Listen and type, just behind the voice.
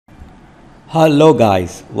Hello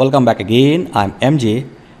guys, welcome back again. I'm MJ.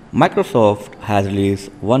 Microsoft has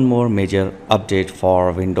released one more major update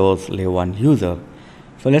for Windows 11 user.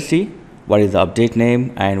 So let's see what is the update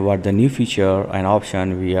name and what the new feature and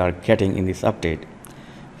option we are getting in this update.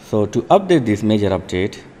 So to update this major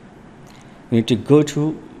update, you need to go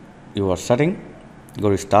to your setting, go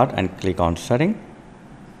to start and click on setting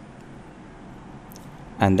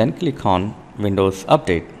and then click on Windows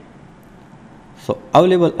Update. So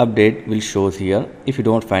available update will shows here. If you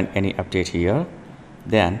don't find any update here,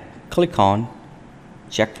 then click on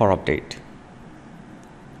check for update.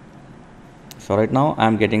 So right now I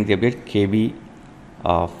am getting the update KB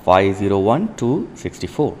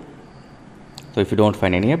 501.264. So if you don't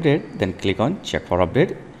find any update, then click on check for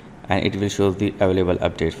update and it will show the available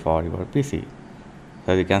update for your PC.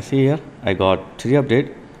 So as you can see here, I got 3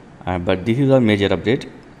 update, but this is a major update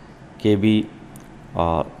KB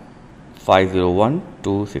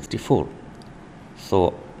 501.264.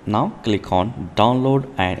 So now click on download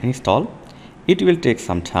and install. It will take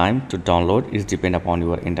some time to download. It depends upon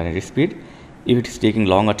your internet speed. If it is taking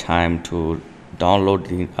longer time to download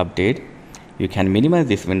the update, you can minimize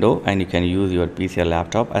this window and you can use your PC or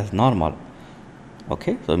laptop as normal.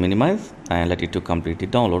 Okay, so minimize and let it to complete the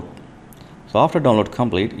download. So after download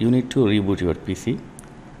complete, you need to reboot your PC.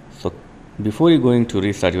 So before you going to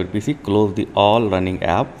restart your PC, close the all running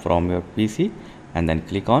app from your PC and then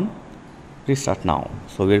click on restart now.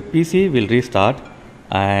 So your PC will restart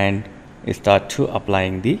and start to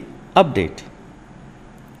applying the update.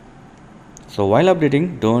 So while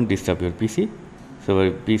updating, don't disturb your PC. So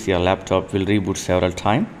your PC or laptop will reboot several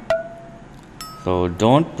times. So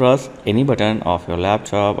don't press any button of your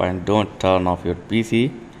laptop and don't turn off your PC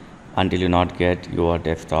until you not get your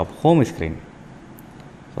desktop home screen.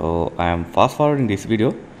 So I am fast forwarding this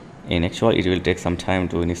video. In actual, it will take some time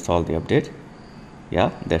to install the update. Yeah,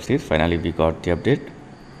 that's it. Finally we got the update.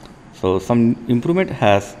 So some improvement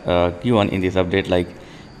has given in this update, like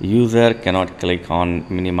user cannot click on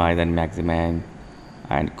minimize and maximize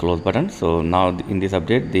and close button. So now in this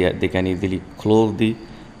update they can easily close the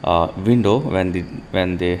window when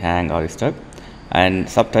they hang or stuck, and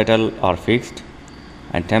subtitle are fixed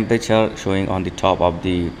and temperature showing on the top of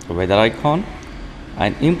the weather icon,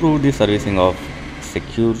 and improve the servicing of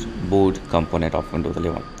secure boot component of Windows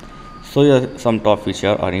 11. So yeah, some top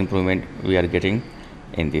feature or improvement we are getting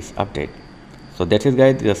in this update. So that is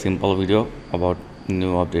guys, this is a simple video about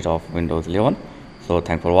new update of Windows 11. So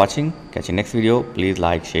thanks for watching. Catch you next video. Please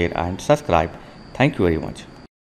like, share and subscribe. Thank you very much.